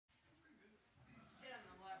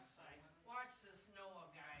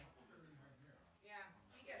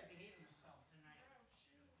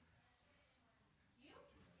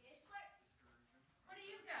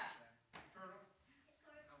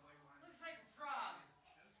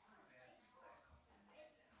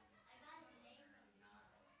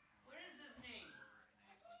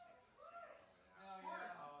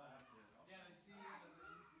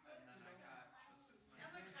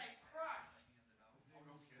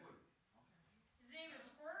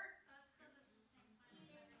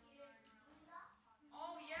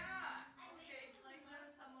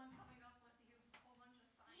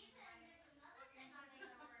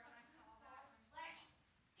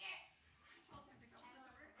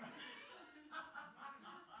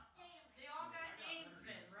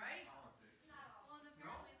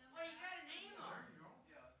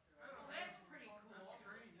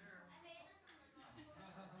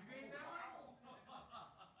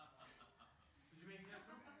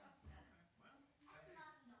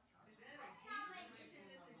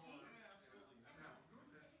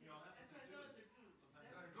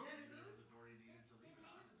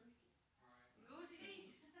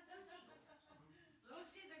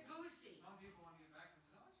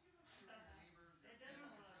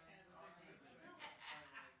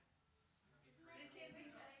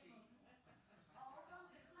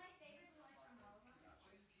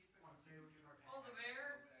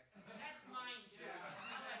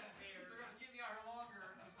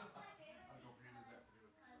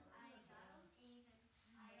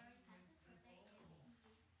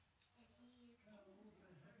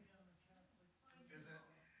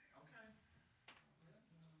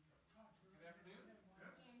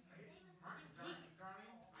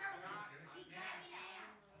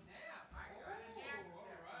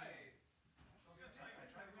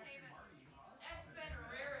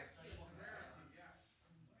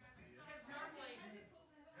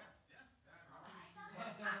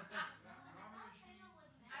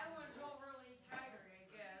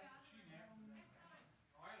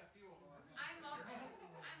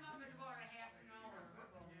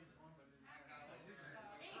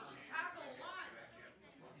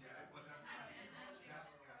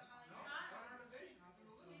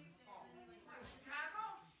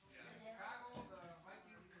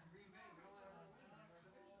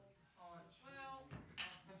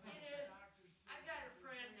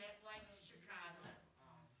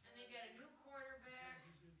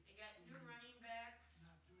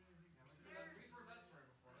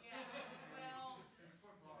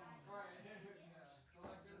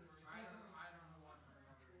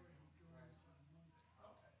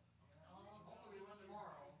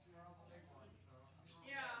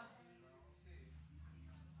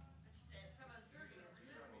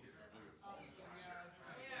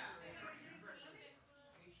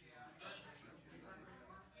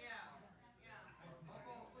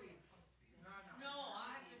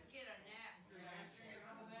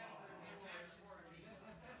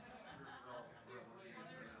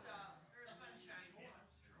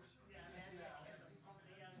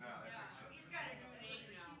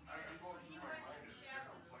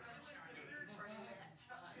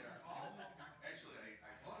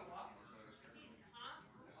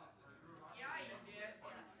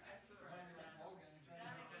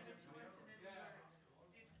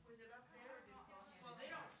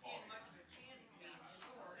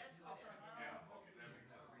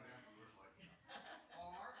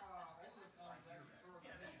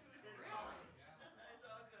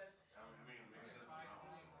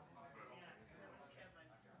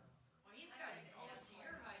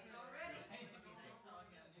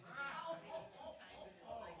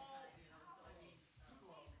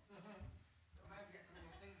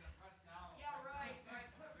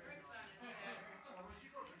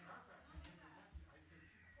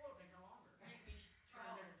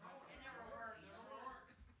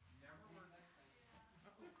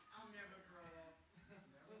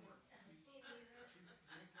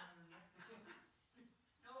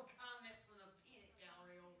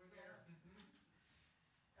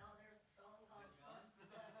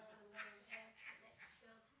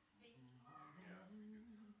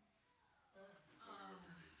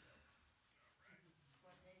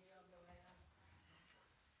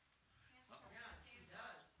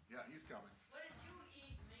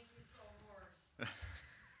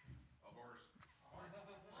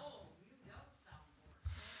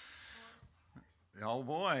Oh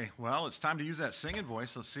boy. Well, it's time to use that singing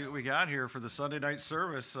voice. Let's see what we got here for the Sunday night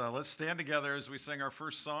service. Let's stand together as we sing our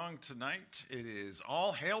first song tonight. It is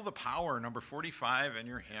All Hail the Power, number 45 in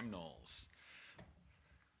your hymnals.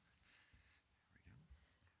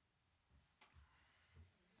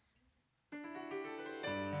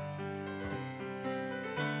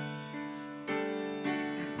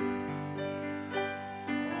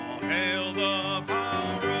 All hail the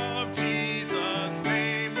power of Jesus'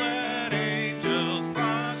 name. Let angels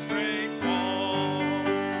prostrate fall.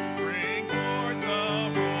 Bring forth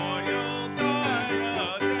the royal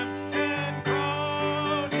diadem and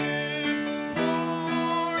crown him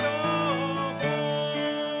Lord of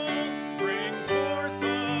all. Bring forth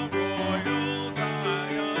the royal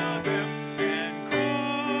diadem and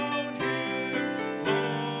crown him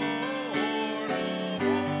Lord of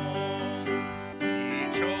all. He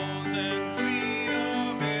chosen seed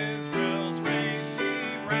of Israel's race,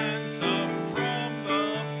 he ransomed from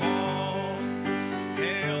the fall.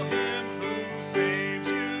 Hail him who saves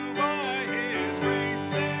you by his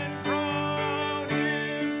grace and crown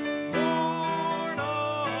him Lord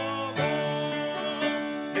of all.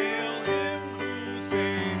 Hail him who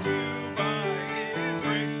saves you by his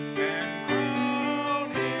grace and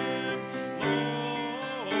crown him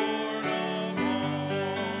Lord of all.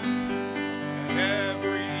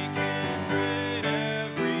 Every kindred,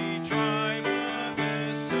 every tribe on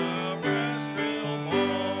this terrestrial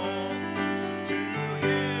ball, to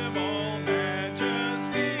him all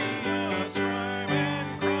majesty ascribe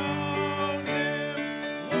and crown him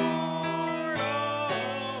Lord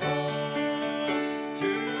of all.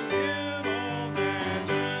 To him all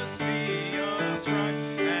majesty ascribe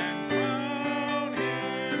and crown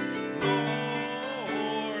him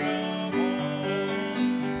Lord of all.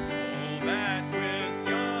 Oh, that with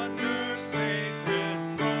yonder sacred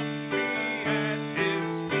throne we at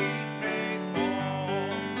his feet may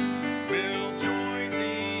fall, we'll join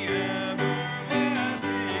the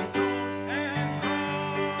everlasting song and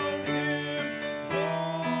crown him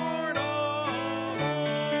Lord of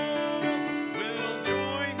all. We'll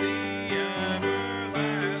join the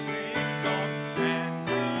everlasting song and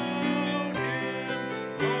crown him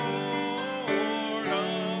Lord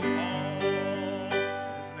of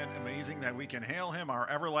all. Isn't it amazing that we can hail him our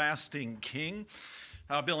everlasting King?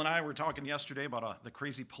 Bill and I were talking yesterday about the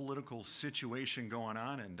crazy political situation going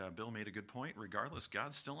on, and Bill made a good point. Regardless,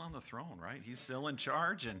 God's still on the throne, right? He's still in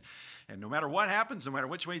charge, and no matter what happens, no matter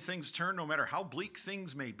which way things turn, no matter how bleak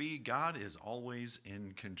things may be, God is always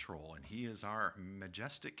in control, and he is our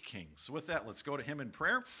majestic King. So with that, let's go to him in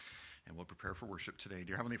prayer, and we'll prepare for worship today.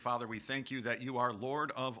 Dear Heavenly Father, we thank you that you are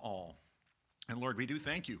Lord of all. And Lord, we do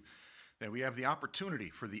thank you that we have the opportunity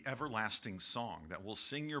for the everlasting song that will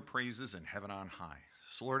sing your praises in heaven on high.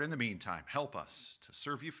 So Lord, in the meantime, help us to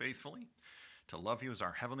serve you faithfully, to love you as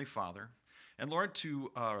our Heavenly Father, and Lord,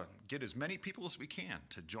 to get as many people as we can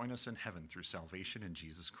to join us in heaven through salvation in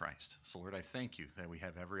Jesus Christ. So Lord, I thank you that we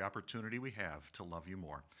have every opportunity we have to love you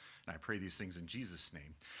more. And I pray these things in Jesus'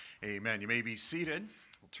 name. Amen. You may be seated.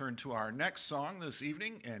 We'll turn to our next song this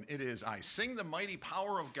evening, and it is I Sing the Mighty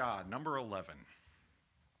Power of God, number 11.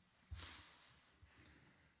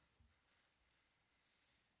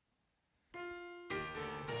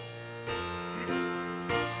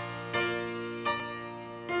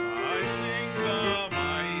 I sing the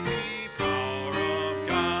mighty power of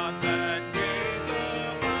God that made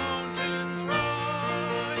the mountains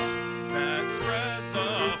rise, that spread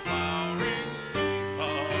the flowering seas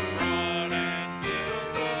abroad and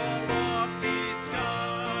built the lofty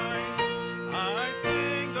skies. I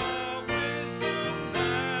sing the wisdom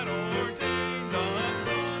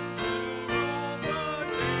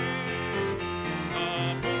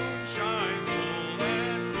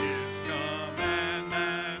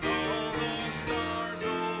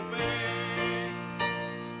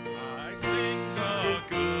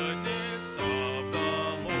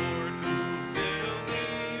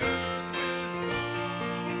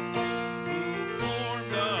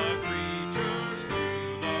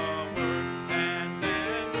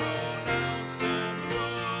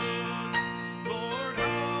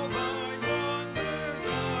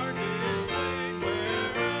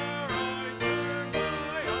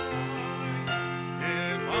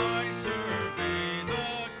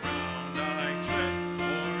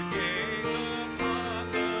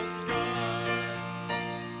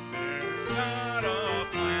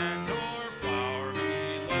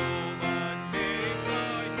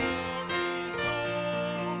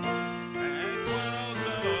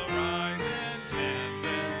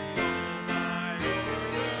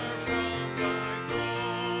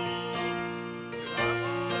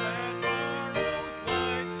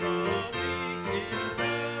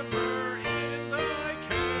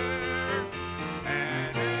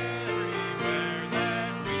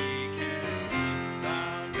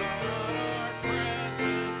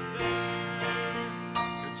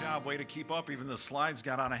keep up. Even the slides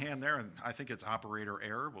got out of hand there, and I think it's operator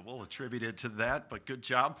error, but we'll attribute it to that. But good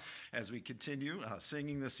job as we continue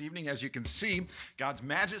singing this evening. As you can see, God's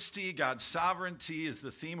majesty, God's sovereignty is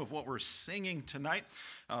the theme of what we're singing tonight.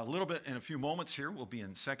 A little bit in a few moments here, we'll be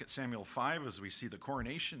in 2 Samuel 5 as we see the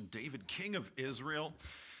coronation, David, king of Israel.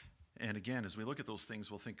 And again, as we look at those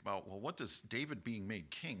things, we'll think about, well, what does David being made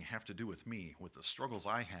king have to do with me, with the struggles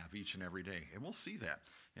I have each and every day? And we'll see that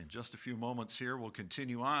in just a few moments here. We'll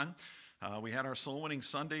continue on. We had our Soul Winning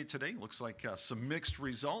Sunday today. Looks like some mixed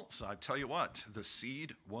results. I tell you what, the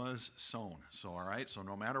seed was sown. So, all right, so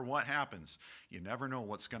no matter what happens, you never know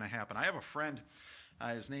what's going to happen. I have a friend,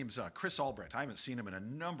 his name's Chris Albrecht. I haven't seen him in a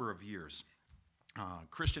number of years.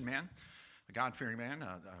 Christian man, a God-fearing man,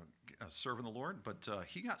 serving the Lord, but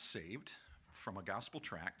he got saved from a gospel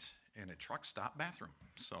tract in a truck stop bathroom.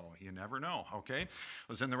 So you never know, okay? I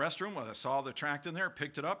was in the restroom, I saw the tract in there,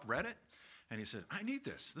 picked it up, read it, and he said, I need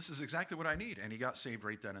this. This is exactly what I need. And he got saved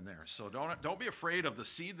right then and there. So don't be afraid of the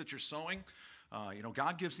seed that you're sowing.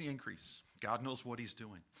 God gives the increase. God knows what he's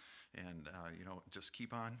doing. And, just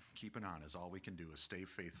keep on keeping on is all we can do is stay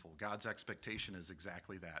faithful. God's expectation is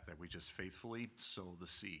exactly that we just faithfully sow the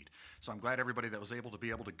seed. So I'm glad everybody that was able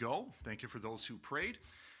to go. Thank you for those who prayed.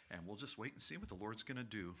 And we'll just wait and see what the Lord's going to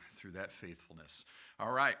do through that faithfulness.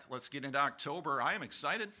 All right, let's get into October. I am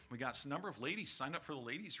excited. We got a number of ladies signed up for the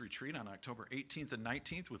ladies' retreat on October 18th and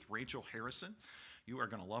 19th with Rachel Harrison. You are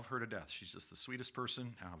going to love her to death. She's just the sweetest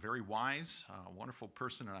person, very wise, wonderful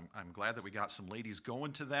person, and I'm glad that we got some ladies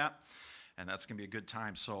going to that, and that's going to be a good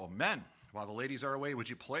time. So men, while the ladies are away, would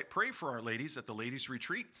you pray for our ladies at the ladies'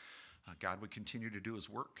 retreat? God would continue to do his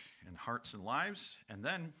work in hearts and lives, and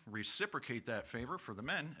then reciprocate that favor for the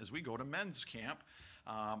men as we go to men's camp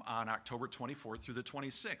on October 24th through the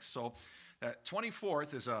 26th. So that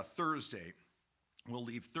 24th is a Thursday. We'll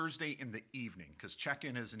leave Thursday in the evening because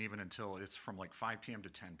check-in isn't even until it's from like 5 p.m. to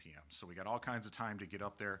 10 p.m. So we got all kinds of time to get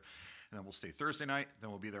up there. And then we'll stay Thursday night.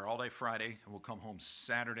 Then we'll be there all day Friday. And we'll come home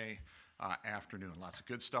Saturday afternoon. Lots of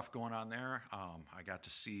good stuff going on there. I got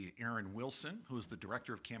to see Aaron Wilson, who is the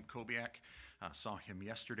director of Camp Kobiak. Saw him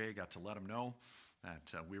yesterday. Got to let him know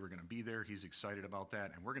that we were going to be there. He's excited about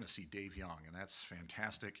that. And we're going to see Dave Young. And that's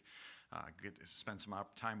fantastic. Get to spend some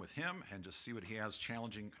time with him and just see what he has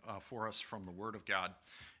challenging for us from the Word of God.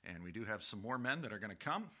 And we do have some more men that are going to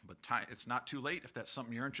come, but it's not too late. If that's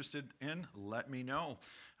something you're interested in, let me know.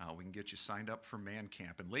 We can get you signed up for Man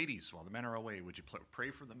Camp. And ladies, while the men are away, would you pray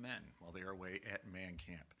for the men while they are away at Man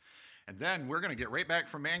Camp? And then we're going to get right back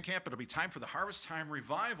from Man Camp. It'll be time for the Harvest Time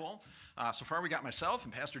Revival. So far we got myself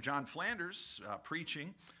and Pastor John Flanders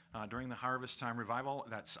preaching during the Harvest Time Revival.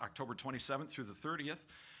 That's October 27th through the 30th.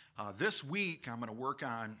 This week, I'm going to work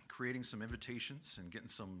on creating some invitations and getting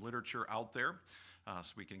some literature out there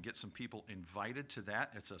so we can get some people invited to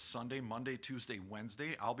that. It's a Sunday, Monday, Tuesday,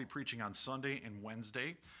 Wednesday. I'll be preaching on Sunday and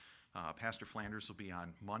Wednesday. Pastor Flanders will be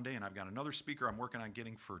on Monday, and I've got another speaker I'm working on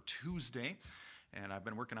getting for Tuesday, and I've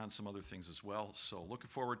been working on some other things as well. So looking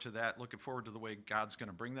forward to that, looking forward to the way God's going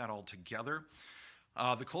to bring that all together.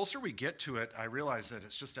 The closer we get to it, I realize that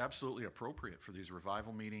it's just absolutely appropriate for these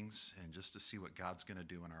revival meetings and just to see what God's going to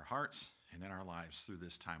do in our hearts and in our lives through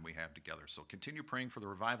this time we have together. So continue praying for the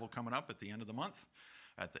revival coming up at the end of the month,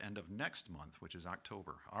 at the end of next month, which is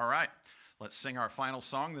October. All right, let's sing our final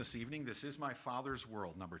song this evening. This is My Father's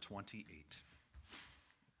World, number 28.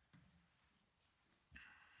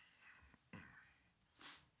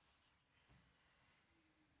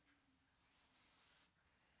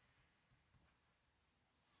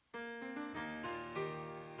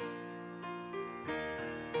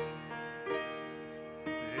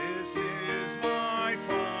 This is my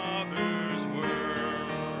Father's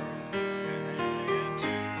world, and to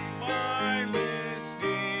my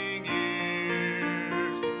listening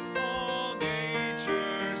ears, all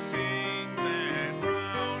nature sings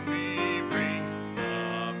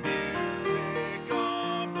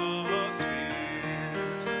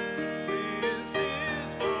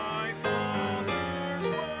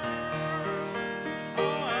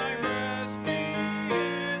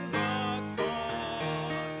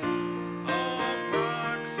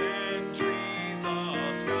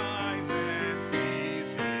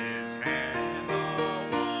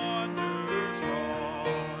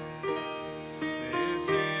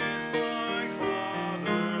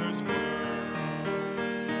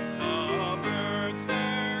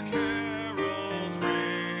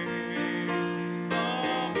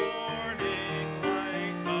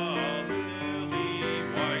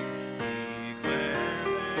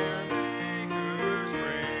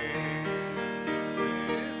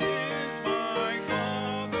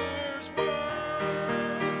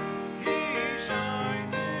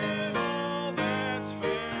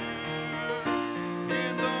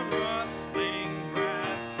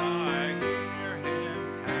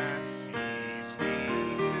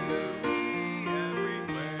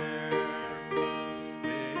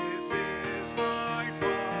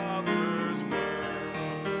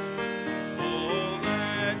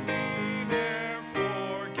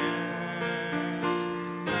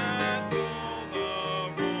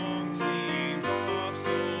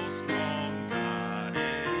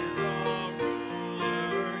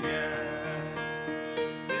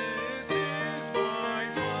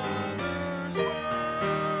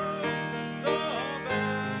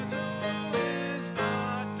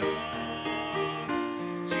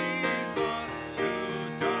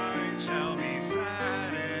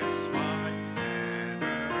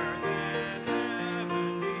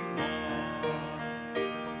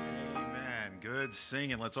good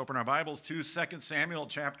singing. Let's open our Bibles to 2 Samuel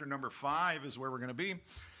chapter number 5 is where we're going to be.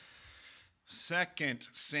 2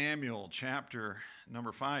 Samuel chapter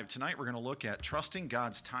number 5. Tonight we're going to look at trusting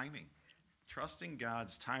God's timing. Trusting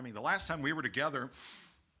God's timing. The last time we were together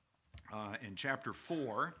in chapter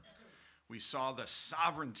 4, we saw the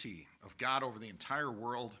sovereignty of God over the entire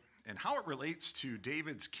world and how it relates to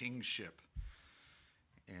David's kingship.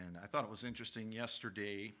 And I thought it was interesting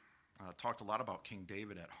yesterday. Talked a lot about King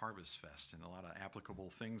David at Harvest Fest and a lot of applicable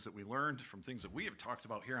things that we learned from things that we have talked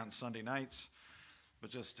about here on Sunday nights. But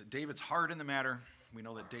just David's heart in the matter. We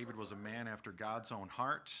know that David was a man after God's own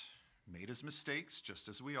heart, made his mistakes just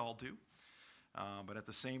as we all do, but at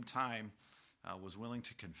the same time was willing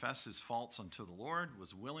to confess his faults unto the Lord,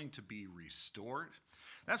 was willing to be restored.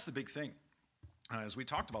 That's the big thing. As we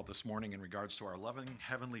talked about this morning in regards to our loving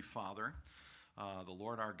Heavenly Father, the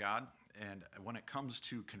Lord our God, and when it comes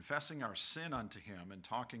to confessing our sin unto him and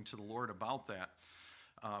talking to the Lord about that,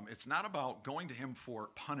 it's not about going to him for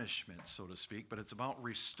punishment, so to speak, but it's about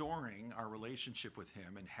restoring our relationship with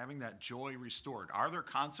him and having that joy restored. Are there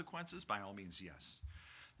consequences? By all means, yes.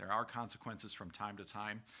 There are consequences from time to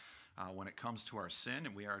time when it comes to our sin,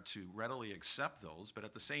 and we are to readily accept those. But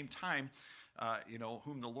at the same time,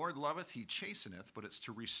 whom the Lord loveth, he chasteneth, but it's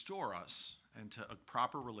to restore us into a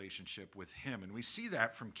proper relationship with him. And we see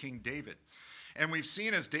that from King David. And we've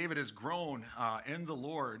seen as David has grown in the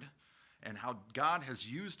Lord and how God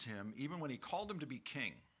has used him even when he called him to be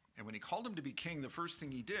king. And when he called him to be king, the first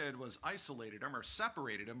thing he did was isolated him or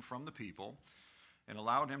separated him from the people and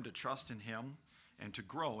allowed him to trust in him and to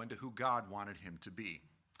grow into who God wanted him to be.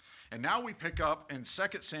 And now we pick up in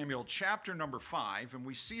 2 Samuel chapter number 5, and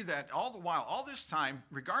we see that all the while, all this time,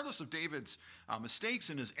 regardless of David's mistakes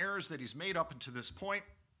and his errors that he's made up until this point,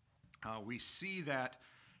 we see that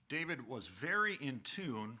David was very in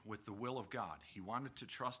tune with the will of God. He wanted to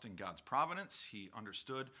trust in God's providence. He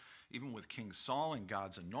understood, even with King Saul and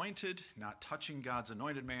God's anointed, not touching God's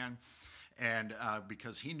anointed man, and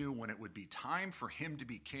because he knew when it would be time for him to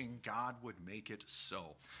be king, God would make it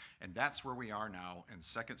so. And that's where we are now in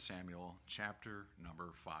 2 Samuel chapter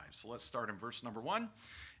number 5. So let's start in verse number 1,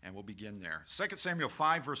 and we'll begin there. 2 Samuel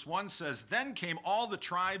 5 verse 1 says, Then came all the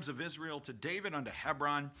tribes of Israel to David unto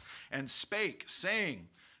Hebron, and spake, saying,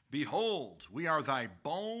 Behold, we are thy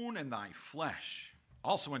bone and thy flesh.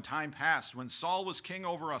 Also in time past, when Saul was king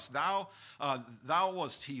over us, thou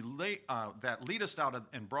wast he that leadest out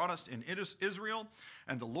and brought us in Israel.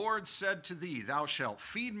 And the Lord said to thee, Thou shalt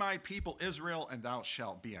feed my people Israel, and thou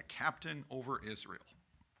shalt be a captain over Israel.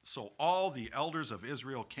 So all the elders of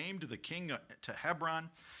Israel came to the king to Hebron,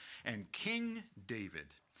 and King David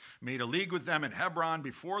made a league with them in Hebron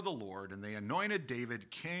before the Lord, and they anointed David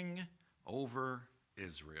king over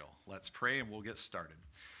Israel. Let's pray and we'll get started.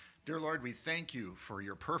 Dear Lord, we thank you for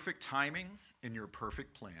your perfect timing and your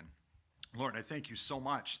perfect plan. Lord, I thank you so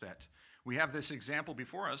much that we have this example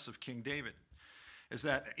before us of King David, is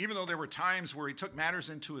that even though there were times where he took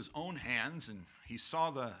matters into his own hands and he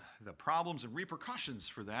saw the problems and repercussions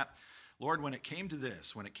for that, Lord, when it came to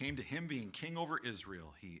this, when it came to him being king over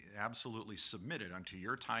Israel, he absolutely submitted unto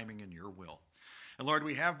your timing and your will. And Lord,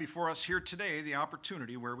 we have before us here today the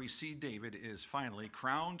opportunity where we see David is finally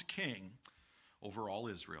crowned king over all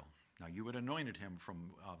Israel. Now, you had anointed him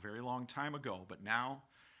from a very long time ago, but now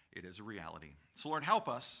it is a reality. So, Lord, help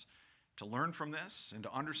us to learn from this and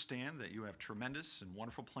to understand that you have tremendous and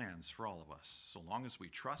wonderful plans for all of us, so long as we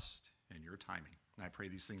trust in your timing. And I pray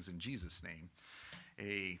these things in Jesus' name.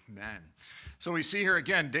 Amen. So we see here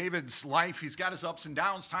again, David's life, he's got his ups and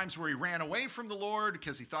downs, times where he ran away from the Lord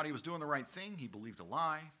because he thought he was doing the right thing. He believed a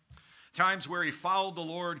lie. Times where he followed the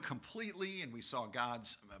Lord completely, and we saw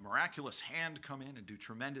God's miraculous hand come in and do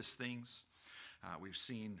tremendous things. We've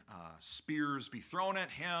seen spears be thrown at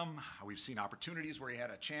him. We've seen opportunities where he had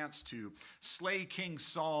a chance to slay King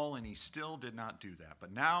Saul, and he still did not do that.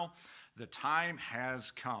 But now the time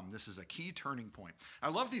has come. This is a key turning point. I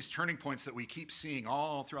love these turning points that we keep seeing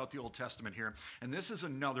all throughout the Old Testament here, and this is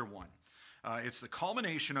another one. It's the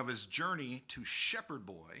culmination of his journey to shepherd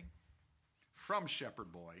boy, from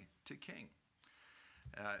shepherd boy to king.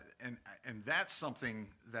 And that's something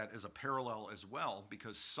that is a parallel as well,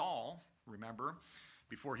 because Saul, remember,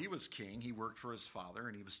 before he was king, he worked for his father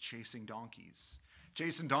and he was chasing donkeys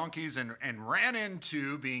and ran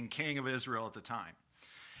into being king of Israel at the time.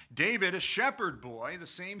 David, a shepherd boy, the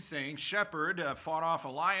same thing. Shepherd fought off a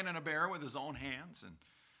lion and a bear with his own hands and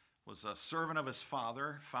was a servant of his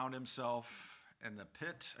father, found himself in the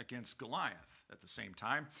pit against Goliath at the same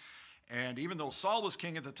time. And even though Saul was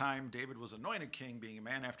king at the time, David was anointed king, being a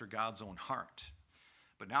man after God's own heart.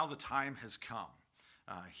 But now the time has come.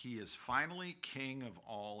 He is finally king of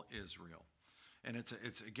all Israel. And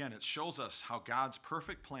it's again, it shows us how God's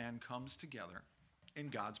perfect plan comes together in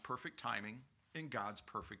God's perfect timing, in God's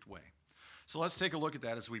perfect way. So let's take a look at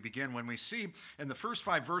that as we begin. When we see in the first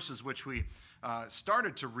 5 verses, which we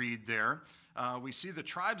started to read there, we see the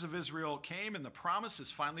tribes of Israel came and the promise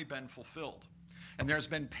has finally been fulfilled. And there's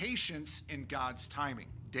been patience in God's timing.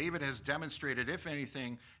 David has demonstrated, if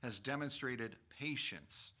anything, has demonstrated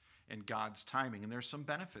patience in God's timing. And there's some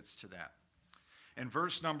benefits to that. In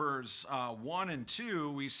verse numbers 1 and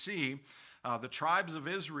 2, we see the tribes of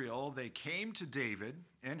Israel, they came to David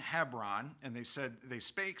in Hebron, and they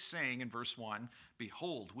spake, saying in verse 1,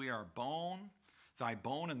 Behold, we are thy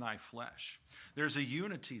bone and thy flesh. There's a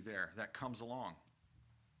unity there that comes along.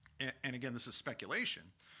 And again, this is speculation.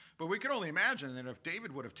 But we can only imagine that if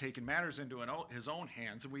David would have taken matters into his own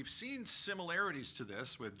hands, and we've seen similarities to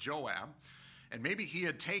this with Joab, and maybe he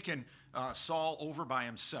had taken Saul over by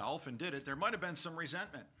himself and did it, there might have been some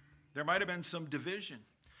resentment. There might have been some division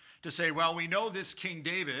to say, well, we know this King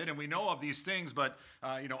David and we know of these things, but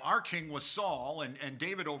our king was Saul and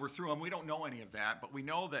David overthrew him. We don't know any of that, but we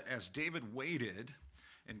know that as David waited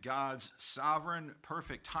in God's sovereign,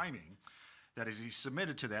 perfect timing, that as he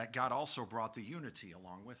submitted to that, God also brought the unity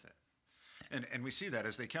along with it. And we see that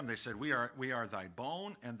as they come, they said, we are thy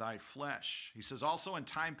bone and thy flesh. He says, also in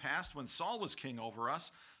time past, when Saul was king over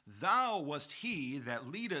us, thou wast he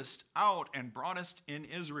that leadest out and broughtest in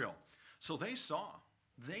Israel. So they saw,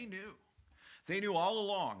 they knew. They knew all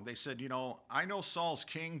along. They said, I know Saul's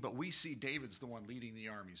king, but we see David's the one leading the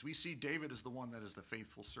armies. We see David as the one that is the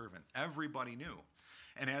faithful servant. Everybody knew.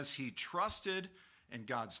 And as he trusted in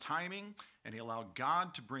God's timing, and he allowed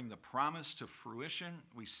God to bring the promise to fruition,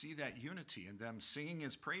 we see that unity in them singing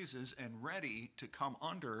his praises and ready to come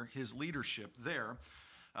under his leadership there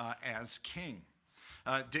as king.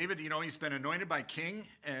 David, he's been anointed by king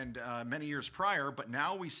and many years prior, but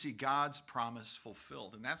now we see God's promise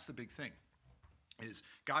fulfilled. And that's the big thing, is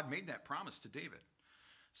God made that promise to David.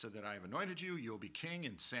 Said that I have anointed you, you'll be king,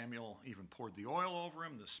 and Samuel even poured the oil over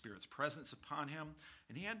him, the Spirit's presence upon him,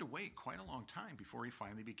 and he had to wait quite a long time before he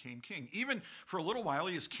finally became king. Even for a little while,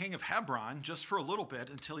 he was king of Hebron, just for a little bit,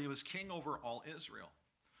 until he was king over all Israel.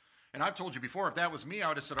 And I've told you before, if that was me, I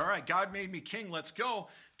would have said, all right, God made me king, let's go.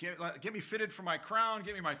 Get me fitted for my crown,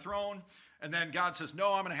 get me my throne. And then God says,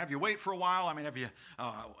 no, I'm going to have you wait for a while. I'm going to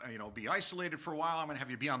have you, be isolated for a while. I'm going to have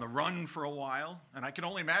you be on the run for a while. And I can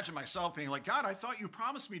only imagine myself being like, God, I thought you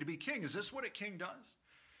promised me to be king. Is this what a king does?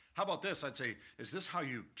 How about this? I'd say, is this how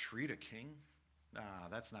you treat a king?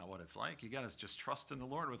 That's not what it's like. You got to just trust in the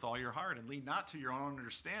Lord with all your heart and lean not to your own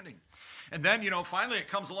understanding. And then, finally it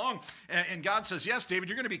comes along and God says, yes, David,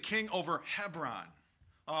 you're going to be king over Hebron.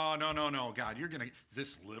 Oh, no, God, you're going to,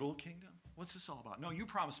 this little kingdom? What's this all about? No, you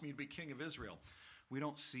promised me to be king of Israel. We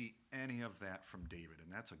don't see any of that from David,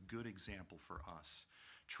 and that's a good example for us.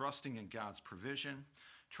 Trusting in God's provision,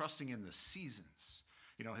 trusting in the seasons.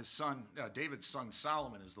 His son, David's son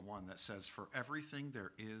Solomon is the one that says, for everything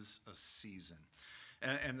there is a season.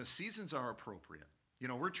 And the seasons are appropriate.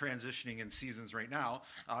 We're transitioning in seasons right now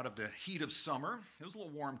out of the heat of summer. It was a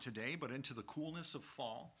little warm today, but into the coolness of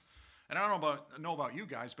fall. And I don't know about you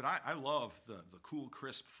guys, but I love the cool,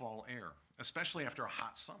 crisp fall air, especially after a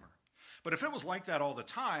hot summer. But if it was like that all the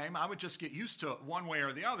time, I would just get used to it one way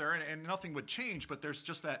or the other, and nothing would change. But there's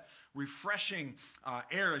just that refreshing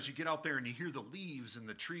air as you get out there and you hear the leaves in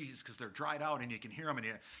the trees because they're dried out, and you can hear them and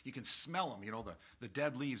you can smell them. The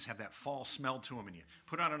dead leaves have that fall smell to them, and you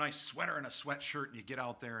put on a nice sweater and a sweatshirt, and you get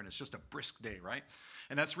out there, and it's just a brisk day, right?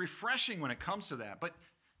 And that's refreshing when it comes to that. But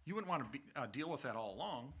you wouldn't want to deal with that all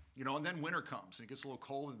along, and then winter comes, and it gets a little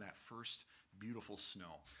cold, and that first beautiful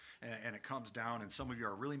snow. And it comes down, and some of you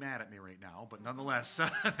are really mad at me right now, but nonetheless,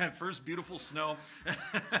 that first beautiful snow,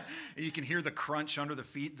 you can hear the crunch under the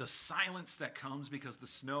feet, the silence that comes because the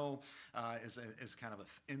snow is kind of an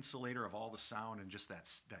insulator of all the sound and just that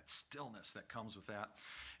stillness that comes with that.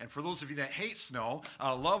 And for those of you that hate snow,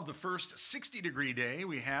 love the first 60-degree day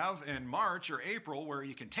we have in March or April where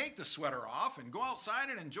you can take the sweater off and go outside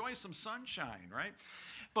and enjoy some sunshine, right?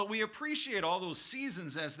 But we appreciate all those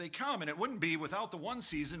seasons as they come, and it wouldn't be without the one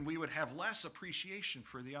season we would have less appreciation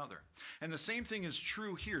for the other. And the same thing is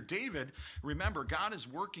true here. David, remember, God is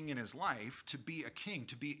working in his life to be a king,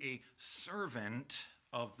 to be a servant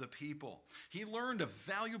of the people. He learned a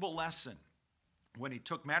valuable lesson when he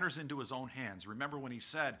took matters into his own hands. Remember when he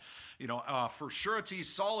said, for surety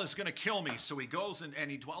Saul is going to kill me, so he goes and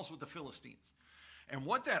he dwells with the Philistines. And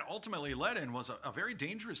what that ultimately led in was a very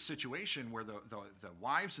dangerous situation where the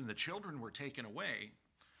wives and the children were taken away.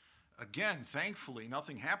 Again, thankfully,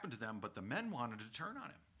 nothing happened to them, but the men wanted to turn on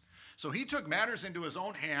him. So he took matters into his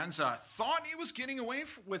own hands, thought he was getting away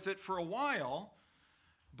with it for a while,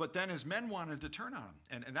 but then his men wanted to turn on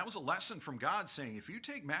him. And that was a lesson from God saying, if you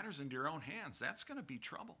take matters into your own hands, that's going to be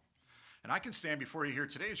trouble. And I can stand before you here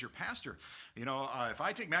today as your pastor. You know, if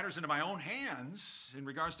I take matters into my own hands in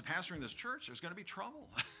regards to pastoring this church, there's going to be trouble.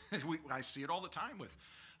 I see it all the time with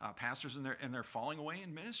pastors and they're falling away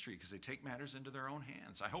in ministry because they take matters into their own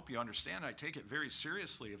hands. I hope you understand. I take it very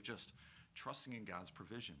seriously of just trusting in God's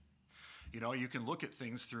provision. You know, you can look at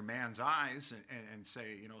things through man's eyes and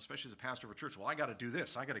say, you know, especially as a pastor of a church, well, I got to do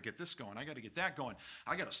this. I got to get this going. I got to get that going.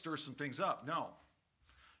 I got to stir some things up.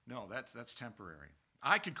 No, that's temporary.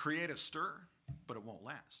 I could create a stir, but it won't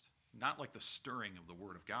last. Not like the stirring of the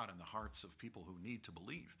Word of God in the hearts of people who need to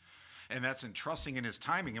believe. And that's in trusting in his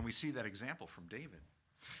timing, and we see that example from David.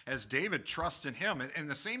 As David trusts in him, and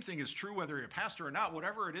the same thing is true whether you're a pastor or not,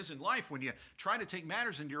 whatever it is in life, when you try to take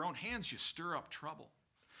matters into your own hands, you stir up trouble.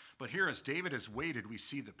 But here, as David has waited, we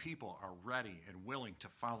see the people are ready and willing to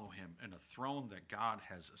follow him in a throne that God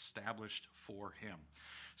has established for him.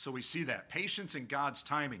 So we see that patience in God's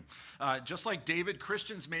timing. Just like David,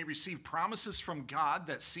 Christians may receive promises from God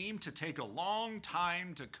that seem to take a long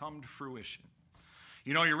time to come to fruition.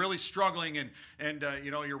 You know, you're really struggling and you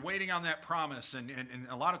know, you're waiting on that promise. And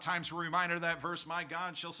a lot of times we're reminded of that verse, my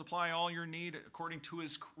God shall supply all your need according to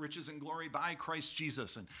his riches and glory by Christ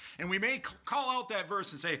Jesus. And we may call out that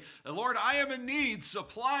verse and say, Lord, I am in need,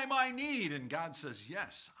 supply my need. And God says,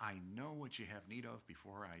 yes, I know what you have need of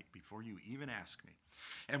before you even ask me.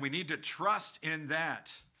 And we need to trust in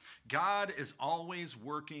that. God is always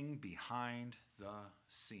working behind the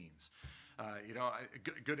scenes. You know,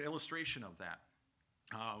 a good illustration of that.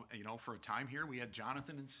 You know, for a time here, we had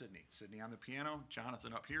Jonathan and Sydney. Sydney on the piano,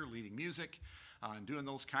 Jonathan up here leading music and doing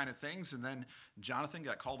those kind of things. And then Jonathan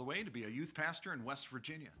got called away to be a youth pastor in West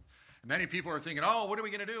Virginia. And many people are thinking, oh, what are we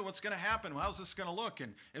going to do? What's going to happen? How's this going to look?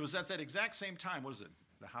 And it was at that exact same time, what is it?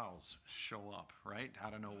 The Howes show up, right?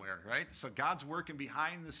 Out of nowhere, right? So God's working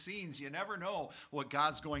behind the scenes. You never know what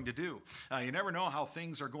God's going to do. You never know how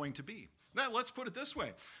things are going to be. Now, let's put it this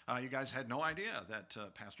way. You guys had no idea that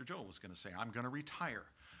Pastor Joe was going to say, I'm going to retire.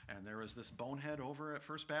 And there was this bonehead over at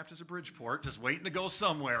First Baptist of Bridgeport just waiting to go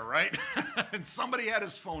somewhere, right? And somebody had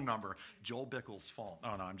his phone number. Joel Bickle's fault.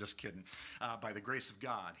 Oh, no, I'm just kidding. By the grace of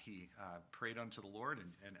God, he prayed unto the Lord,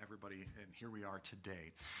 and everybody, and here we are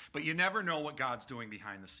today. But you never know what God's doing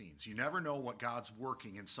behind the scenes. You never know what God's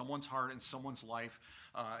working in someone's heart, in someone's life,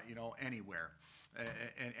 you know, anywhere.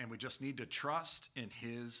 And we just need to trust in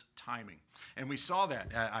his timing. And we saw that.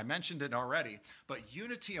 I mentioned it already. But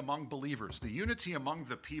unity among believers, the unity among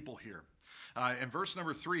the people here. In verse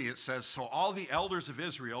number 3, it says, so all the elders of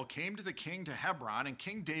Israel came to the king to Hebron, and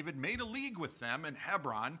King David made a league with them in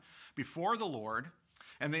Hebron before the Lord,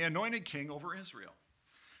 and they anointed king over Israel.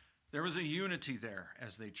 There was a unity there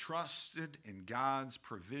as they trusted in God's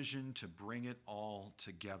provision to bring it all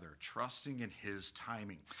together, trusting in his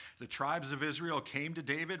timing. The tribes of Israel came to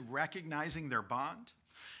David recognizing their bond.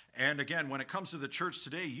 And again, when it comes to the church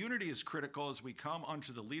today, unity is critical as we come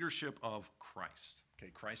under the leadership of Christ.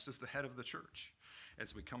 Okay, Christ is the head of the church.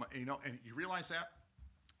 As we come, you know, and you realize that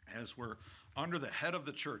as we're under the head of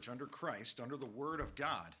the church, under Christ, under the Word of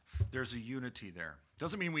God, there's a unity there.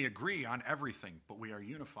 Doesn't mean we agree on everything, but we are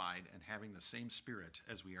unified and having the same spirit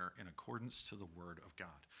as we are in accordance to the Word of God.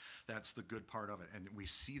 That's the good part of it, and we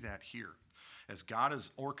see that here. As God is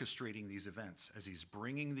orchestrating these events, as he's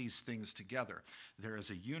bringing these things together, there is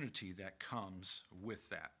a unity that comes with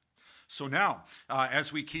that. So now,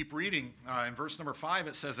 as we keep reading, in verse number 5,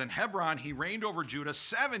 it says, in Hebron he reigned over Judah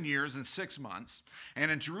 7 years and 6 months, and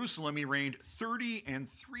in Jerusalem he reigned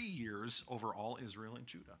 33 years over all Israel and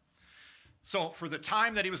Judah. So for the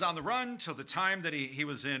time that he was on the run, till the time that he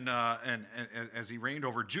was in, and as he reigned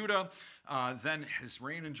over Judah, then his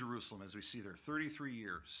reign in Jerusalem, as we see there, 33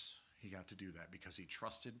 years. He got to do that because he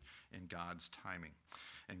trusted in God's timing,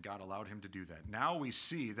 and God allowed him to do that. Now we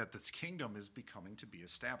see that the kingdom is becoming to be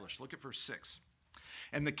established. Look at verse 6.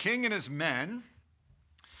 And the king and his men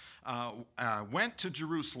went to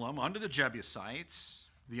Jerusalem unto the Jebusites,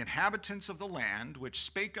 the inhabitants of the land, which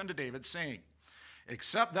spake unto David, saying,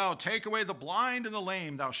 except thou take away the blind and the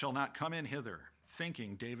lame, thou shalt not come in hither,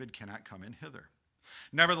 thinking David cannot come in hither.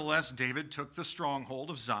 Nevertheless, David took the stronghold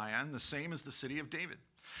of Zion, the same as the city of David.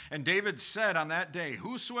 And David said on that day,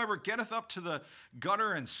 whosoever getteth up to the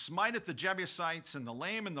gutter and smiteth the Jebusites and the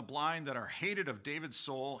lame and the blind that are hated of David's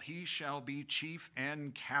soul, he shall be chief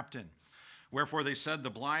and captain. Wherefore they said, the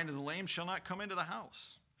blind and the lame shall not come into the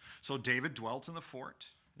house. So David dwelt in the fort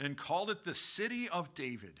and called it the city of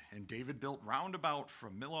David. And David built round about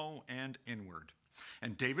from Millo and inward.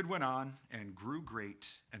 And David went on and grew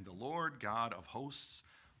great, and the Lord God of hosts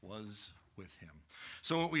was with him.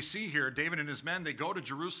 So what we see here, David and his men, they go to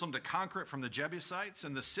Jerusalem to conquer it from the Jebusites,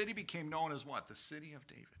 and the city became known as what? The city of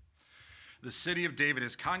David. The city of David,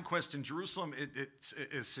 his conquest in Jerusalem, it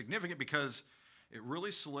is significant because it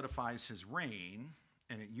really solidifies his reign,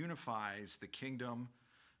 and it unifies the kingdom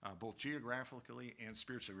both geographically and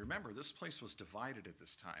spiritually. Remember, this place was divided at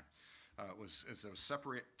this time. It was a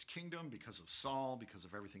separate kingdom because of Saul, because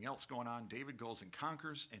of everything else going on. David goes and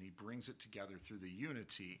conquers, and he brings it together through the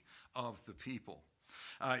unity of the people.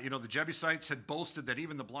 The Jebusites had boasted that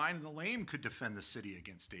even the blind and the lame could defend the city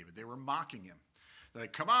against David. They were mocking him. They're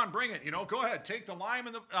like, come on, bring it. Go ahead, take the blind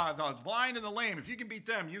and the lame. If you can beat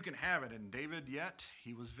them, you can have it. And David, yet,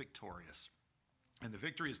 he was victorious. And the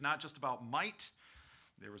victory is not just about might.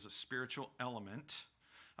 There was a spiritual element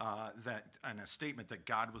and a statement that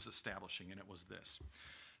God was establishing, and it was this.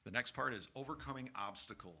 The next part is overcoming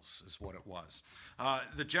obstacles is what it was.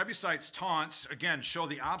 The Jebusites' taunts, again, show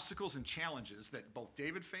the obstacles and challenges that both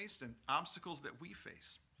David faced and obstacles that we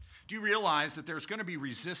face. Do you realize that there's going to be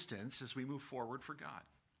resistance as we move forward for God?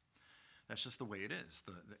 That's just the way it is.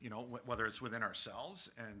 Whether it's within ourselves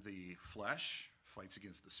and the flesh fights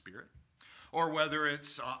against the spirit, or whether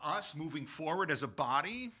it's us moving forward as a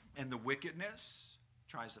body and the wickedness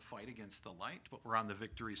tries to fight against the light, but we're on the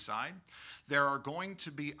victory side, there are going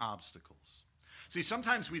to be obstacles. See,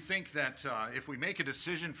 sometimes we think that if we make a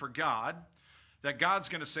decision for God, that God's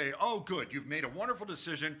going to say, oh, good, you've made a wonderful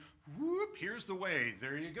decision. Whoop, here's the way.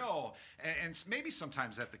 There you go. And maybe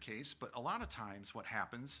sometimes that's the case, but a lot of times what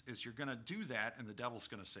happens is you're going to do that, and the devil's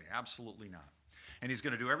going to say, absolutely not. And he's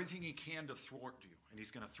going to do everything he can to thwart you. And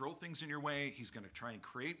he's going to throw things in your way. He's going to try and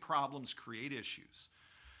create problems, create issues.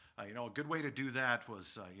 A good way to do that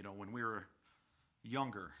was, when we were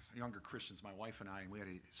younger Christians, my wife and I, and we had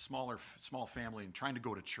a small family and trying to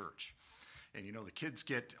go to church. And, the kids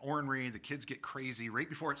get ornery, the kids get crazy right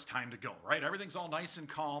before it's time to go, right? Everything's all nice and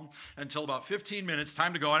calm until about 15 minutes,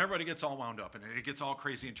 time to go, and everybody gets all wound up, and it gets all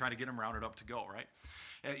crazy and trying to get them rounded up to go, right?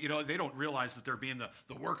 They don't realize that they're being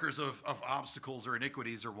the workers of obstacles or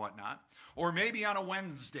iniquities or whatnot. Or maybe on a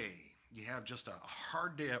Wednesday, you have just a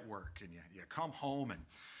hard day at work, and you come home, and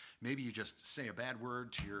maybe you just say a bad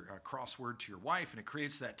word to your crossword to your wife, and it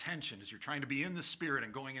creates that tension as you're trying to be in the spirit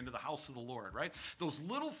and going into the house of the Lord, right? Those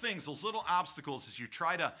little things, those little obstacles as you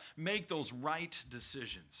try to make those right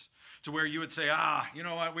decisions to where you would say, you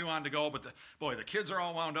know what, we wanted to go, but the kids are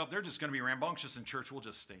all wound up. They're just going to be rambunctious in church. We'll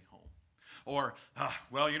just stay home. Or,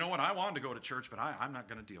 well, you know what, I wanted to go to church, but I'm not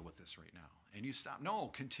going to deal with this right now. And you stop. No,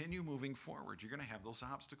 continue moving forward. You're going to have those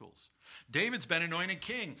obstacles. David's been anointed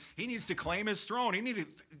king. He needs to claim his throne. He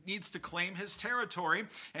needs to claim his territory.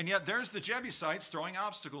 And yet there's the Jebusites throwing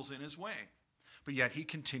obstacles in his way. But yet he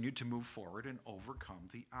continued to move forward and overcome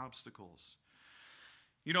the obstacles.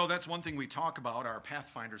 That's one thing we talk about. Our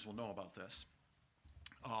Pathfinders will know about this.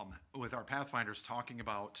 With our Pathfinders talking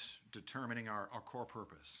about determining our core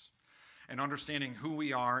purpose. And understanding who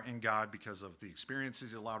we are in God because of the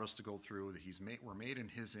experiences He allowed us to go through, that we're made in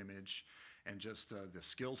His image, and just the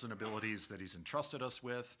skills and abilities that He's entrusted us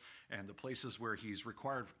with, and the places where He's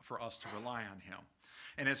required for us to rely on Him.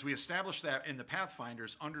 And as we establish that in the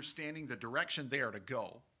Pathfinders, understanding the direction they are to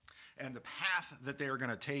go, and the path that they are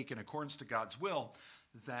going to take in accordance to God's will,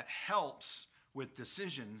 that helps with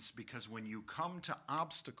decisions, because when you come to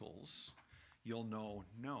obstacles, you'll know,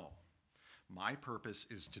 no. My purpose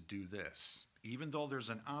is to do this. Even though there's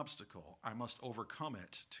an obstacle, I must overcome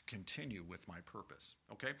it to continue with my purpose,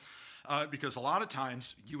 okay? Because a lot of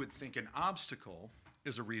times you would think an obstacle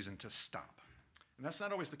is a reason to stop. And that's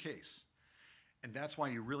not always the case. And that's why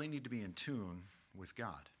you really need to be in tune with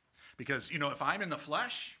God. Because, if I'm in the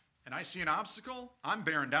flesh and I see an obstacle, I'm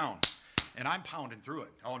bearing down and I'm pounding through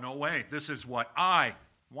it. Oh, no way. This is what I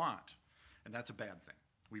want. And that's a bad thing.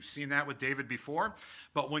 We've seen that with David before,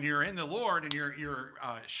 but when you're in the Lord and you're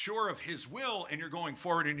sure of His will and you're going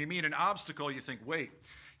forward and you meet an obstacle, you think, wait,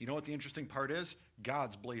 you know what the interesting part is?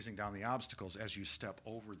 God's blazing down the obstacles as you step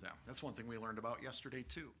over them. That's one thing we learned about yesterday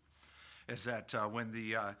too, is that when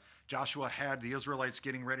Joshua had the Israelites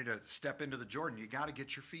getting ready to step into the Jordan, you got to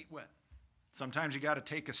get your feet wet. Sometimes you got to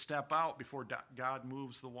take a step out before God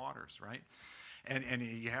moves the waters, right? And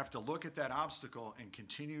you have to look at that obstacle and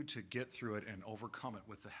continue to get through it and overcome it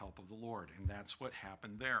with the help of the Lord. And that's what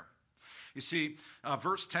happened there. You see,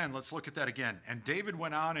 verse 10, let's look at that again. And David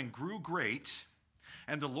went on and grew great,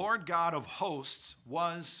 and the Lord God of hosts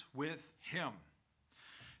was with him.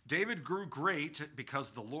 David grew great because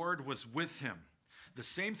the Lord was with him. The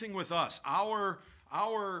same thing with us.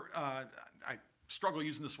 struggle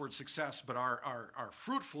using this word success, but our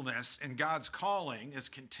fruitfulness in God's calling is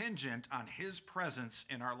contingent on his presence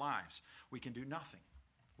in our lives. We can do nothing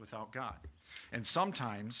without God. And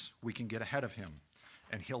sometimes we can get ahead of him,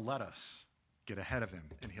 and he'll let us get ahead of him,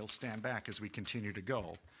 and he'll stand back as we continue to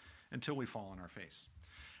go until we fall on our face.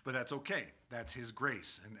 But that's okay. That's his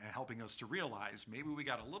grace and helping us to realize maybe we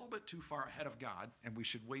got a little bit too far ahead of God, and we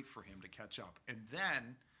should wait for him to catch up and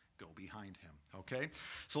then go behind him, okay?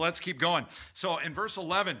 So let's keep going. So in verse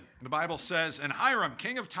 11, the Bible says, "And Hiram,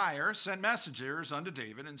 king of Tyre, sent messengers unto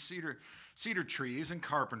David and cedar trees and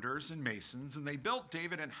carpenters and masons, and they built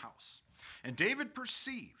David an house. And David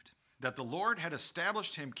perceived that the Lord had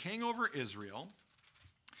established him king over Israel,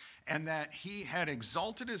 and that he had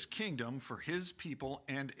exalted his kingdom for his people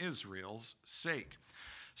and Israel's sake."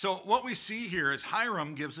 So what we see here is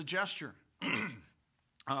Hiram gives a gesture.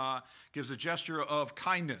 Gives a gesture of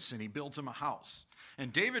kindness, and he builds him a house.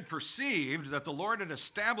 And David perceived that the Lord had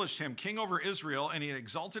established him king over Israel, and he had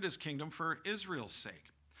exalted his kingdom for Israel's sake.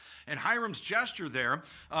 And Hiram's gesture there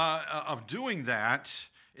of doing that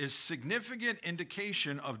is significant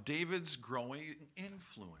indication of David's growing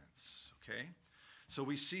influence, okay? So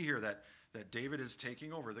we see here that David is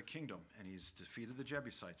taking over the kingdom, and he's defeated the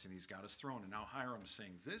Jebusites, and he's got his throne. And now Hiram's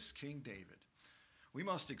saying, this King David, we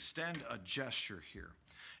must extend a gesture here,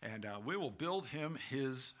 and we will build him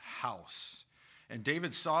his house. And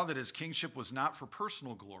David saw that his kingship was not for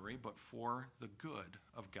personal glory, but for the good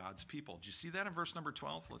of God's people. Do you see that in verse number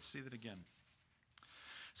 12? Let's see that again.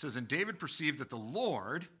 It says, "And David perceived that the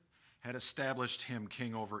Lord had established him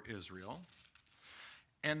king over Israel,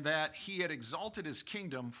 and that he had exalted his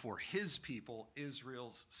kingdom for his people,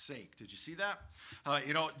 Israel's sake." Did you see that?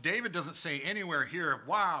 David doesn't say anywhere here,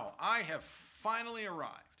 wow, I have finally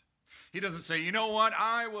arrived. He doesn't say, you know what,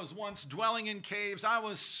 I was once dwelling in caves, I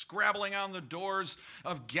was scrabbling on the doors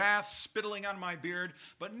of Gath, spittling on my beard,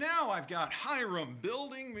 but now I've got Hiram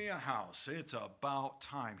building me a house. It's about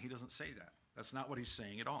time. He doesn't say that. That's not what he's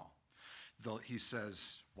saying at all. He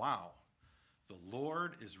says, wow, the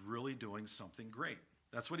Lord is really doing something great.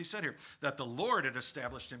 That's what he said here, that the Lord had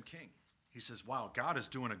established him king. He says, wow, God is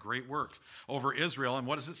doing a great work over Israel. And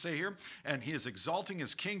what does it say here? And he is exalting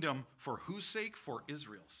his kingdom for whose sake? For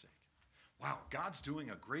Israel's sake. Wow, God's doing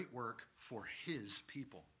a great work for his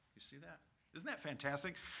people. You see that? Isn't that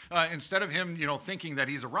fantastic? Instead of him, thinking that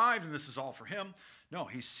he's arrived and this is all for him, no,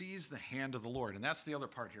 he sees the hand of the Lord. And that's the other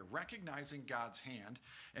part here, recognizing God's hand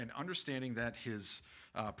and understanding that his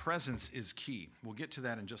presence is key. We'll get to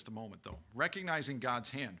that in just a moment, though. Recognizing God's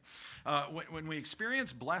hand. When we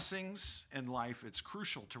experience blessings in life, it's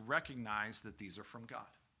crucial to recognize that these are from God.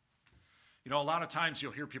 A lot of times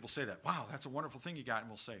you'll hear people say that, wow, that's a wonderful thing you got, and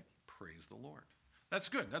we'll say, praise the Lord. That's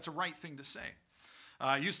good. That's a right thing to say.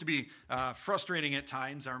 It used to be frustrating at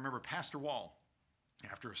times. I remember Pastor Wall,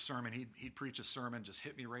 after a sermon, he'd preach a sermon, just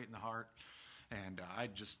hit me right in the heart, and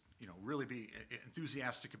I'd just really be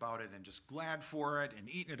enthusiastic about it and just glad for it and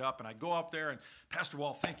eating it up. And I'd go up there and, Pastor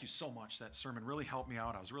Wall, thank you so much. That sermon really helped me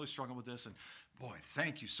out. I was really struggling with this, and boy,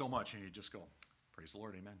 thank you so much. And he'd just go, praise the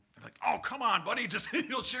Lord, amen. I'm like, oh, come on, buddy, just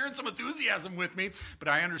sharing some enthusiasm with me. But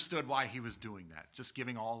I understood why he was doing that, just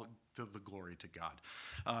giving all to the glory to God.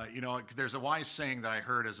 There's a wise saying that I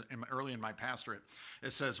heard early in my pastorate.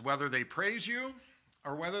 It says, whether they praise you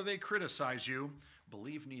or whether they criticize you,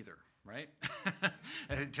 believe neither. Right?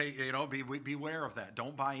 Beware of that.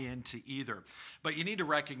 Don't buy into either. But you need to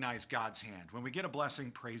recognize God's hand. When we get a blessing,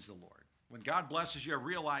 praise the Lord. When God blesses you,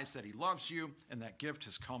 realize that he loves you and that gift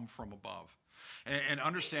has come from above. And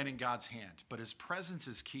understanding God's hand. But his presence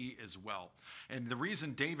is key as well. And the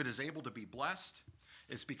reason David is able to be blessed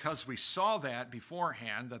is because we saw that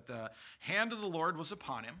beforehand, that the hand of the Lord was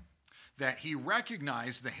upon him, that he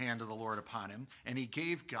recognized the hand of the Lord upon him, and he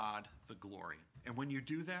gave God the glory. And when you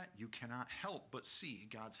do that, you cannot help but see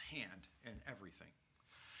God's hand in everything.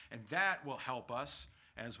 And that will help us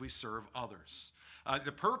as we serve others.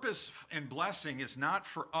 The purpose and blessing is not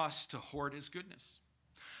for us to hoard his goodness.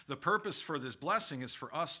 The purpose for this blessing is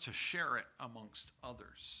for us to share it amongst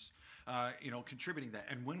others, contributing that.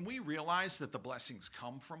 And when we realize that the blessings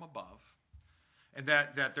come from above, and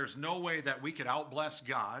that there's no way that we could outbless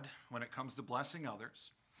God when it comes to blessing others,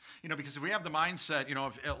 because if we have the mindset,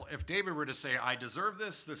 if David were to say, I deserve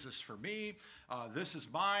this, this is for me, this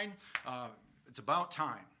is mine, it's about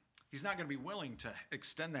time. He's not going to be willing to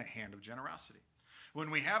extend that hand of generosity. When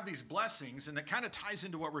we have these blessings, and it kind of ties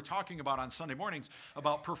into what we're talking about on Sunday mornings,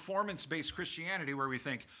 about performance-based Christianity, where we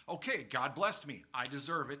think, okay, God blessed me. I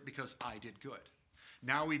deserve it because I did good.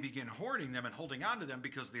 Now we begin hoarding them and holding on to them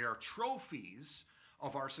because they are trophies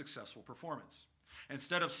of our successful performance.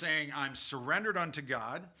 Instead of saying, I'm surrendered unto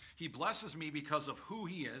God, he blesses me because of who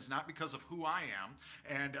he is, not because of who I am.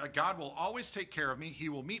 And God will always take care of me. He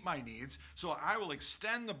will meet my needs. So I will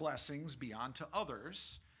extend the blessings beyond to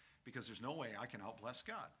others because there's no way I can outbless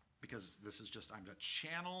God. Because this is just, I'm a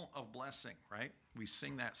channel of blessing, right? We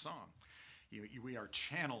sing that song. We are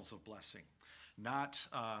channels of blessing, not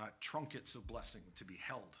trunkets of blessing to be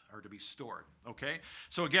held or to be stored, okay?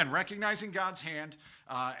 So again, recognizing God's hand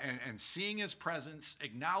and seeing his presence,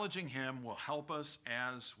 acknowledging him will help us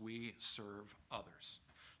as we serve others.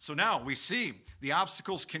 So now we see the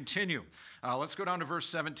obstacles continue. Let's go down to verse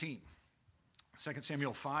 17. 2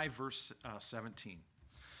 Samuel 5, verse 17.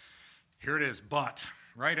 Here it is, but,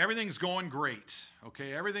 right? Everything's going great,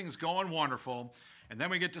 okay? Everything's going wonderful. And then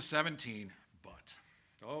we get to 17, but.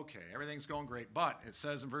 Okay, everything's going great. But it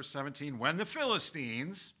says in verse 17, when the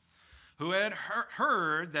Philistines, who had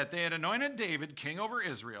heard that they had anointed David king over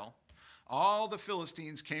Israel, all the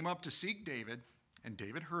Philistines came up to seek David, and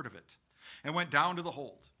David heard of it, and went down to the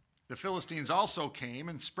hold. The Philistines also came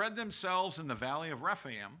and spread themselves in the valley of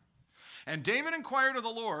Rephaim. And David inquired of the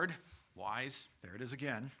Lord, wise, there it is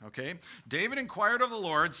again, okay? David inquired of the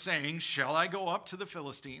Lord, saying, shall I go up to the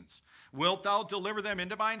Philistines? Wilt thou deliver them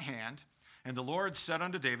into mine hand? And the Lord said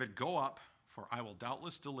unto David, go up, for I will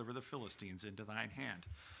doubtless deliver the Philistines into thine hand.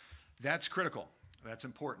 That's critical. That's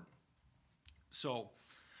important. So,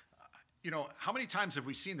 how many times have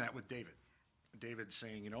we seen that with David? David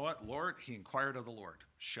saying, you know what, Lord, he inquired of the Lord,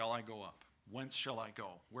 shall I go up? Whence shall I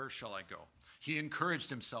go? Where shall I go? He encouraged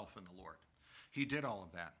himself in the Lord. He did all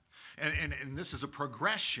of that. And this is a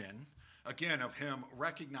progression, again, of him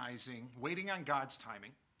recognizing, waiting on God's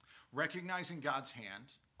timing, recognizing God's hand,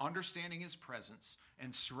 understanding his presence,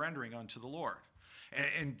 and surrendering unto the Lord.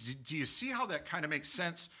 And do you see how that kind of makes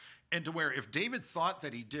sense? And to where if David thought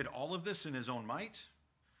that he did all of this in his own might,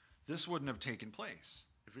 this wouldn't have taken place.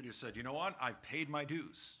 If he just said, you know what, I've paid my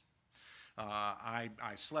dues. I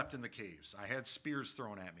slept in the caves. I had spears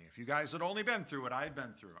thrown at me. If you guys had only been through what I had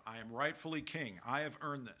been through, I am rightfully king. I have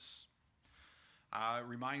earned this. It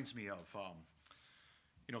reminds me of,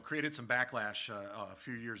 created some backlash a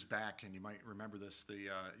few years back, and you might remember this. The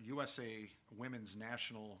USA women's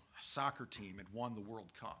national soccer team had won the World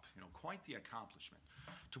Cup. Quite the accomplishment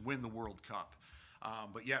to win the World Cup.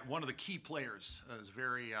 But yet one of the key players, is a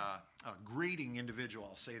very grating individual,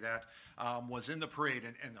 I'll say that, was in the parade,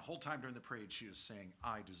 and the whole time during the parade she was saying,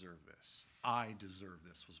 I deserve this. I deserve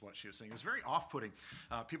this, was what she was saying. It was very off-putting.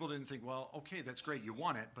 People didn't think, well, okay, that's great, you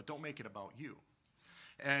won it, but don't make it about you.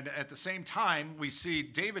 And at the same time, we see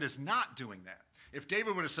David is not doing that. If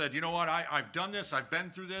David would have said, you know what, I've done this, I've been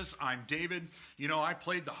through this, I'm David, I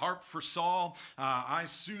played the harp for Saul, I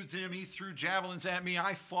soothed him, he threw javelins at me,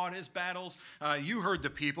 I fought his battles, you heard the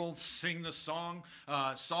people sing the song,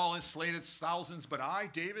 Saul has slayed his thousands, but I,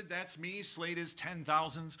 David, that's me, slayed his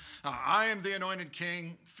 10,000s, I am the anointed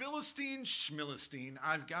king, Philistine, Schmilistine,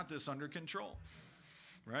 I've got this under control,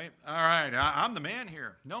 right? All right, I'm the man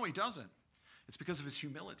here. No, he doesn't. It's because of his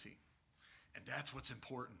humility, and that's what's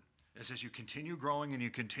important. As you continue growing and you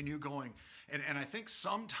continue going. And I think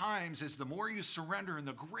sometimes as the more you surrender and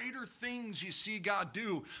the greater things you see God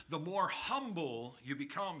do, the more humble you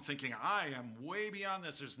become, thinking, I am way beyond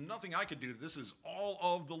this. There's nothing I could do. This is all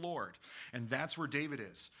of the Lord. And that's where David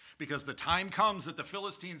is. Because the time comes that the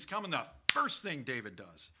Philistines come, and the first thing David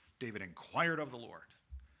does, David inquired of the Lord.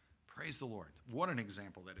 Praise the Lord. What an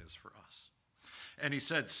example that is for us. And he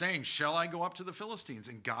said, saying, shall I go up to the Philistines?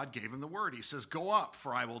 And God gave him the word. He says, go up,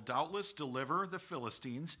 for I will doubtless deliver the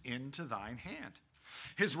Philistines into thine hand.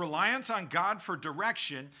 His reliance on God for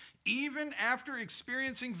direction, even after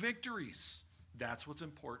experiencing victories, that's what's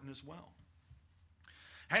important as well.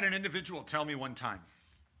 I had an individual tell me one time,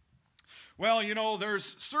 well, there's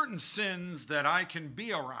certain sins that I can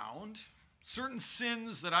be around, certain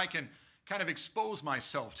sins that I can kind of expose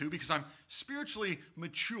myself to because I'm spiritually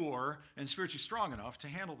mature and spiritually strong enough to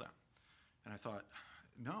handle them. And I thought,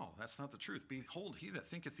 no, that's not the truth. Behold, he that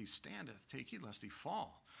thinketh he standeth, take heed lest he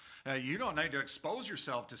fall. You don't need to expose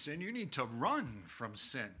yourself to sin. You need to run from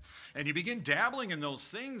sin. And you begin dabbling in those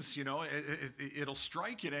things, it'll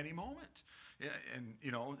strike at any moment. And,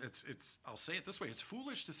 I'll say it this way, it's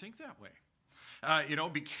foolish to think that way.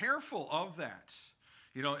 Be careful of that.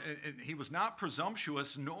 He was not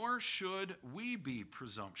presumptuous, nor should we be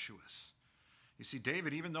presumptuous. You see,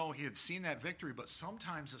 David, even though he had seen that victory, but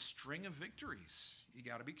sometimes a string of victories, you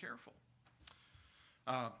got to be careful.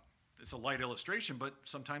 It's a light illustration, but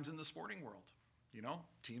sometimes in the sporting world,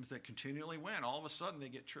 teams that continually win, all of a sudden they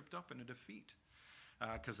get tripped up in a defeat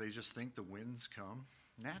because they just think the wins come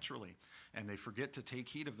naturally, and they forget to take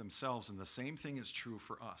heed of themselves, and the same thing is true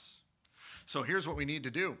for us. So here's what we need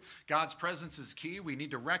to do. God's presence is key. We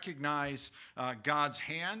need to recognize God's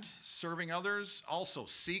hand serving others. Also,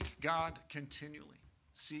 seek God continually.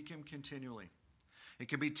 Seek him continually. It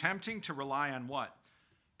can be tempting to rely on what?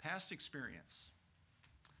 Past experience.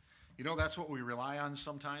 You know, that's what we rely on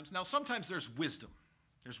sometimes. Now, sometimes there's wisdom.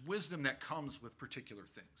 There's wisdom that comes with particular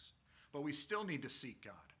things. But we still need to seek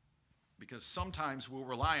God. Because sometimes we'll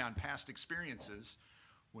rely on past experiences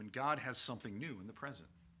when God has something new in the present,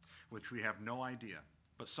 which we have no idea.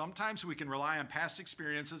 But sometimes we can rely on past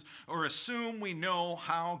experiences or assume we know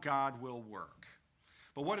how God will work.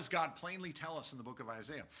 But what does God plainly tell us in the book of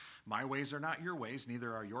Isaiah? My ways are not your ways,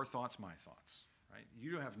 neither are your thoughts my thoughts. Right?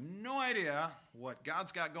 You have no idea what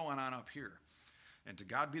God's got going on up here. And to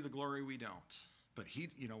God be the glory, we don't. But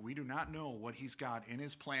we do not know what he's got in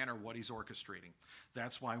his plan or what he's orchestrating.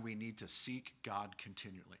 That's why we need to seek God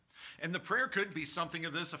continually. And the prayer could be something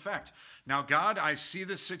of this effect. Now, God, I see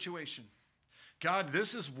this situation. God,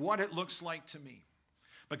 this is what it looks like to me.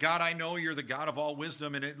 But God, I know you're the God of all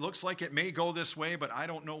wisdom, and it looks like it may go this way, but I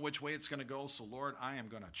don't know which way it's going to go. So, Lord, I am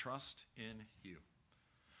going to trust in you.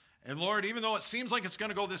 And Lord, even though it seems like it's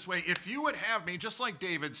going to go this way, if you would have me, just like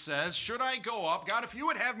David says, should I go up? God, if you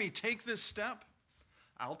would have me take this step,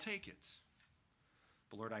 I'll take it.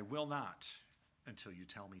 But Lord, I will not until you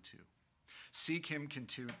tell me to. Seek him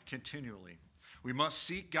continually. We must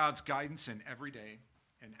seek God's guidance in every day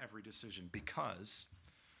and every decision because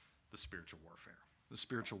the spiritual warfare. The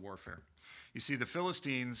spiritual warfare. You see, the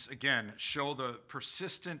Philistines, again, show the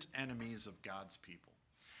persistent enemies of God's people.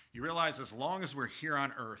 You realize as long as we're here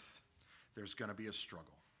on earth, there's going to be a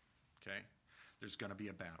struggle. Okay? There's going to be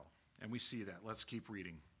a battle. And we see that. Let's keep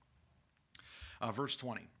reading. Verse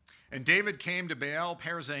 20. And David came to Baal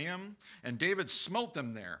Perazim, and David smote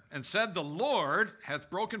them there, and said, the Lord hath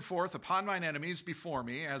broken forth upon mine enemies before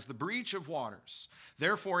me as the breach of waters.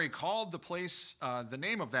 Therefore he called the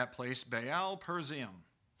name of that place Baal Perazim.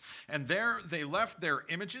 And there they left their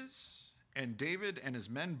images, and David and his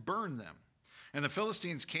men burned them. And the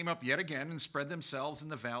Philistines came up yet again and spread themselves in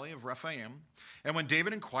the valley of Rephaim. And when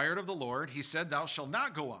David inquired of the Lord, he said, thou shalt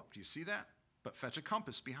not go up. Do you see that? But fetch a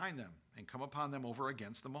compass behind them and come upon them over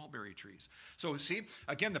against the mulberry trees. So see,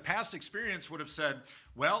 again, the past experience would have said,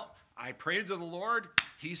 well, I prayed to the Lord.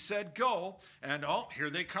 He said, go. And oh, here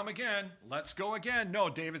they come again. Let's go again. No,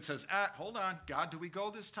 David says, hold on. God, do we go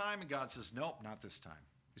this time? And God says, nope, not this time.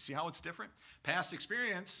 You see how it's different? Past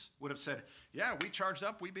experience would have said, yeah, we charged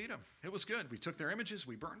up. We beat them. It was good. We took their images.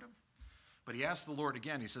 We burned them. But he asked the Lord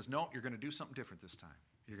again. He says, no, you're going to do something different this time.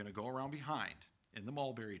 You're going to go around behind in the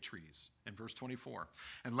mulberry trees. In verse 24,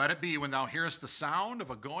 and let it be when thou hearest the sound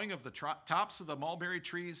of a going of the tops of the mulberry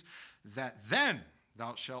trees, that then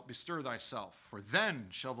thou shalt bestir thyself, for then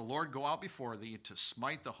shall the Lord go out before thee to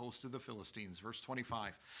smite the host of the Philistines. Verse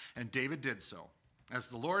 25, and David did so, as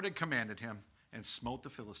the Lord had commanded him, and smote the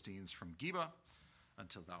Philistines from Geba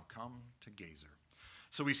until thou come to Gazer.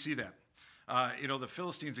 So we see that. The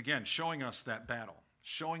Philistines, again, showing us that battle,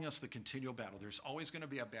 showing us the continual battle. There's always going to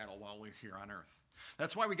be a battle while we're here on earth.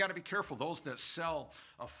 That's why we got to be careful. Those that sell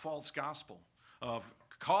a false gospel of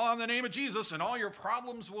call on the name of Jesus and all your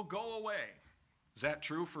problems will go away. Is that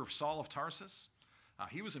true for Saul of Tarsus?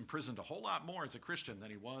 He was imprisoned a whole lot more as a Christian than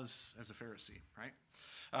he was as a Pharisee, right?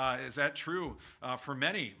 Is that true for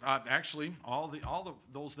many? Actually, all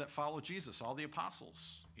those that follow Jesus, all the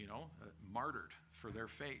apostles, martyred for their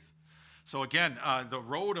faith. So again, the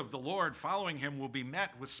road of the Lord following him will be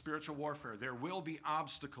met with spiritual warfare. There will be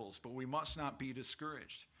obstacles, but we must not be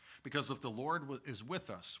discouraged because if the Lord is with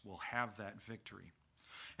us, we'll have that victory.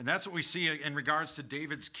 And that's what we see in regards to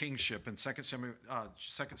David's kingship in 2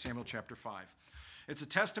 Samuel chapter 5. It's a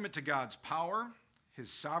testament to God's power,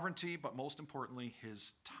 his sovereignty, but most importantly,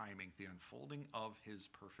 his timing, the unfolding of his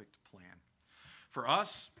perfect plan. For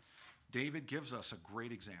us, David gives us a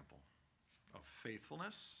great example of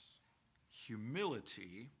faithfulness,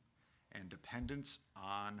 humility, and dependence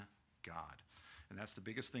on God. And that's the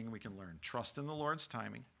biggest thing we can learn. Trust in the Lord's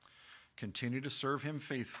timing. Continue to serve him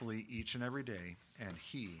faithfully each and every day, and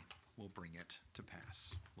he will bring it to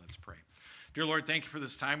pass. Let's pray. Dear Lord, thank you for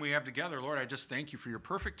this time we have together. Lord, I just thank you for your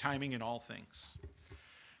perfect timing in all things.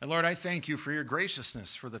 And Lord, I thank you for your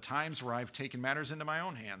graciousness for the times where I've taken matters into my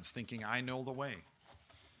own hands, thinking I know the way.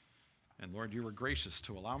 And Lord, you were gracious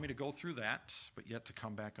to allow me to go through that, but yet to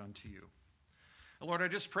come back unto you. And Lord, I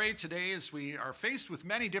just pray today as we are faced with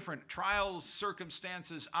many different trials,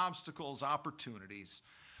 circumstances, obstacles, opportunities,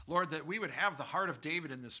 Lord, that we would have the heart of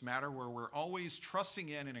David in this matter where we're always trusting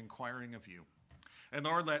in and inquiring of you. And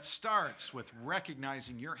Lord, that starts with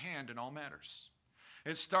recognizing your hand in all matters.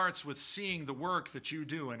 It starts with seeing the work that you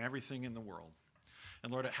do in everything in the world.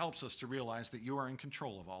 And Lord, it helps us to realize that you are in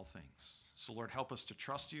control of all things. So Lord, help us to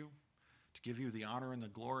trust you, to give you the honor and the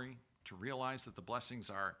glory, to realize that the blessings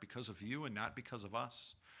are because of you and not because of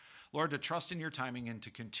us. Lord, to trust in your timing and to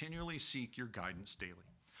continually seek your guidance daily.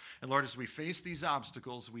 And Lord, as we face these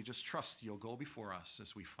obstacles, we just trust you'll go before us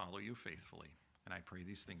as we follow you faithfully. And I pray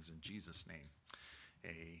these things in Jesus' name.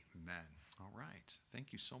 Amen. All right.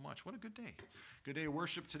 Thank you so much. What a good day. Good day of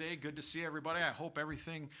worship today. Good to see everybody. I hope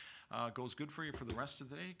everything goes good for you for the rest of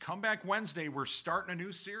the day. Come back Wednesday. We're starting a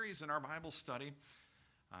new series in our Bible study.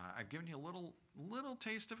 I've given you a little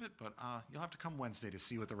taste of it, but you'll have to come Wednesday to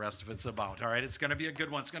see what the rest of it's about. All right. It's going to be a good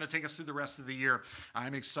one. It's going to take us through the rest of the year.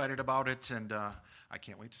 I'm excited about it, and I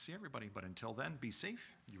can't wait to see everybody. But until then, be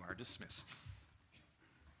safe. You are dismissed.